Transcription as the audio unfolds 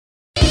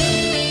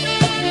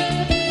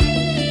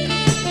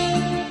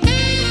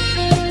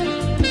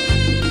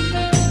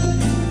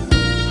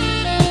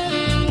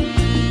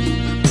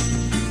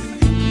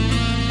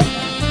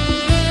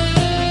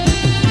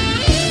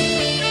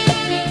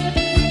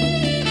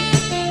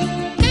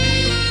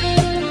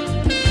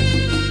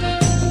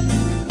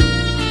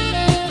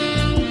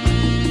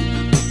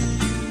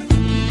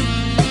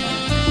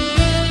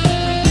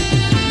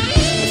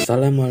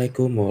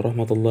Assalamualaikum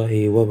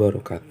warahmatullahi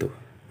wabarakatuh.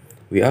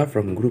 We are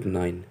from Group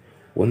 9,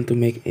 want to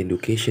make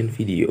education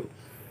video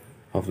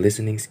of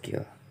listening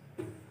skill.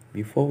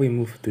 Before we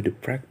move to the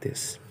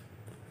practice,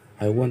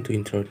 I want to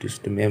introduce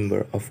the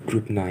member of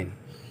Group 9.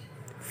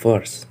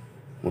 First,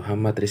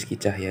 Muhammad Rizky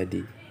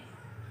Cahyadi.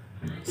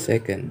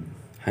 Second,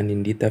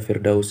 Hanindhita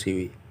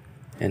Firdaussiwi.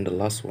 And the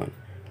last one,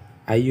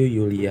 Ayu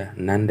Yulia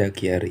Nanda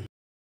Kiari.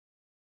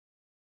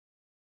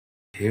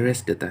 Here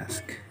is the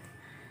task.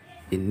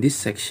 In this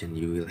section,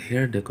 you will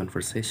hear the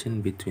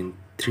conversation between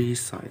three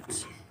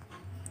sides.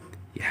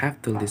 You have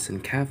to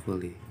listen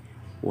carefully.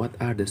 What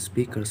are the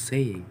speakers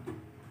saying?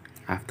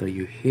 After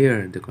you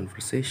hear the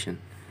conversation,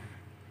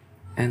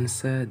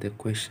 answer the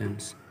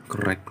questions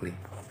correctly.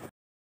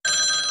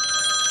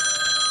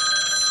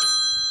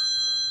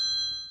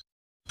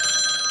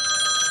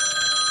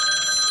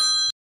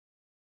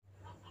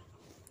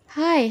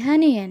 Hi,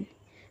 Hanian.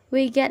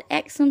 We get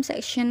exam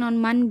section on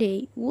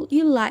Monday. Would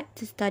you like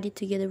to study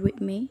together with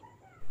me?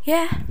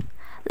 Yeah,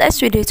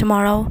 let's redo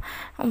tomorrow.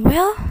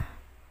 Well,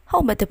 how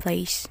about the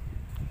place?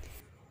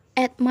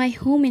 At my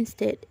home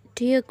instead.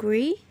 Do you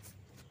agree?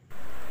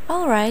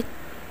 Alright,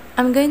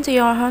 I'm going to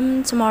your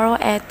home tomorrow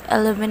at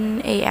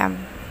 11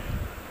 a.m.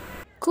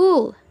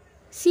 Cool.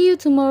 See you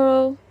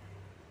tomorrow.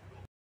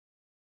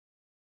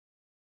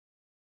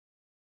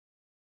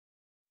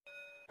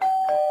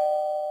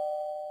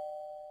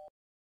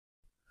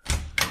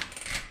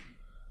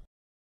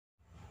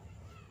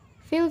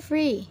 Feel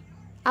free.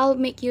 I'll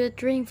make you a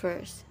drink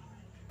first.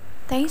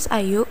 Thanks,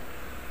 Ayu.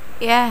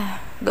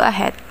 Yeah, go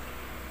ahead.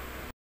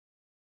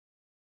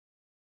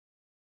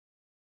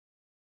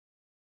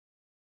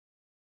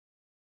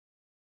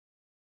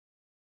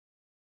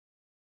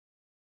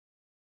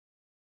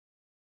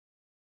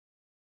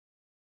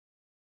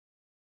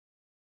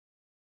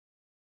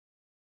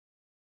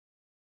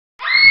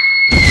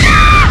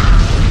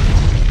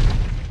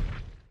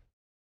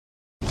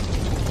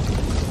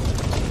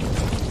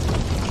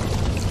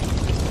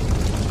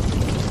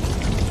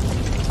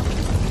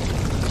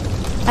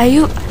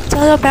 Ayu,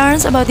 tell your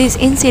parents about this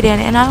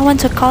incident and I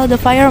want to call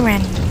the fireman.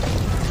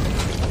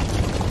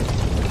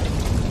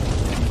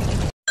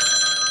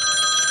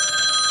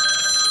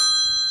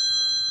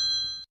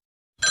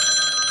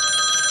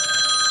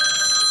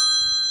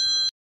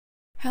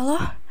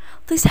 Hello?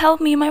 Please help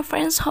me, my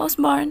friend's house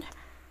burned.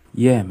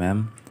 Yeah,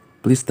 ma'am.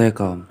 Please stay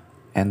calm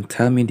and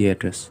tell me the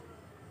address.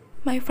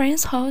 My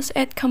friend's house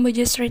at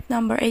Kamboja Street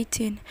number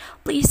 18.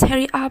 Please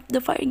hurry up, the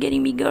fire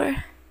getting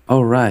bigger.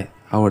 Alright,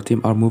 our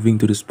team are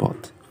moving to the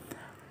spot.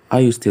 Are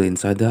you still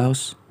inside the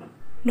house?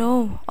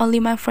 No, only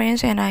my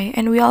friends and I,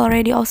 and we are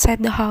already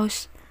outside the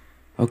house.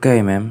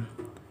 Okay, ma'am.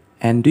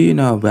 And do you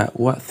know about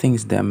what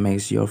things that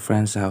makes your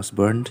friend's house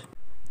burned?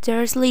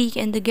 There's leak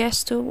in the gas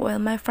stove while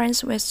my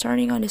friends was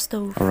turning on the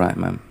stove. Alright,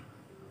 ma'am.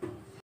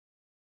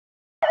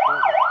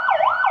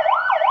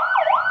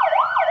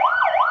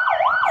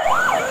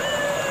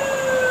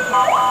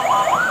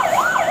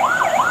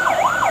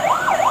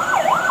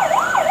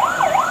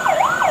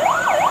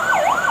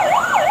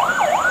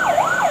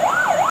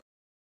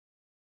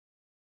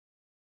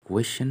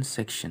 Question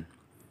section.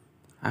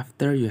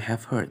 After you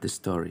have heard the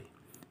story,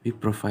 we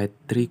provide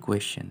 3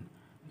 questions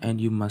and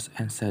you must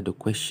answer the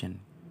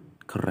question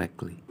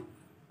correctly.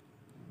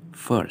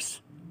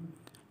 First,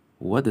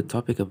 what the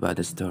topic about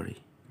the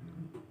story?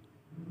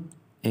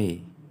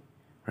 A.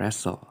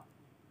 Wrestle.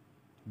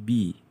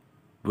 B.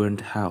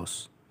 Burned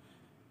house.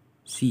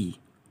 C.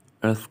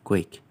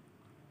 Earthquake.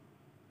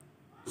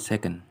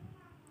 Second,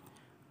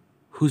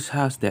 whose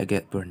house that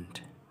get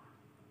burned?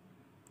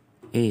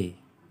 A.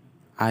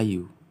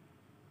 Ayu.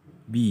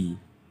 B.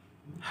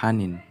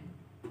 Hanin.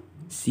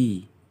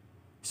 C.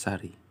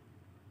 Sari.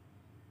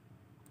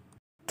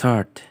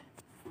 Third,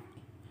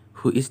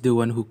 who is the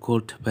one who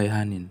called by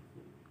Hanin?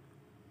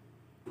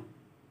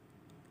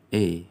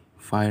 A.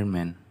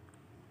 Fireman.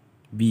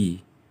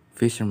 B.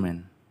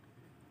 Fisherman.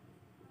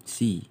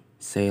 C.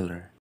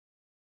 Sailor.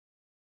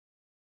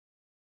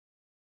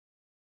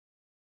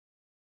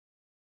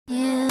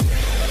 Yeah.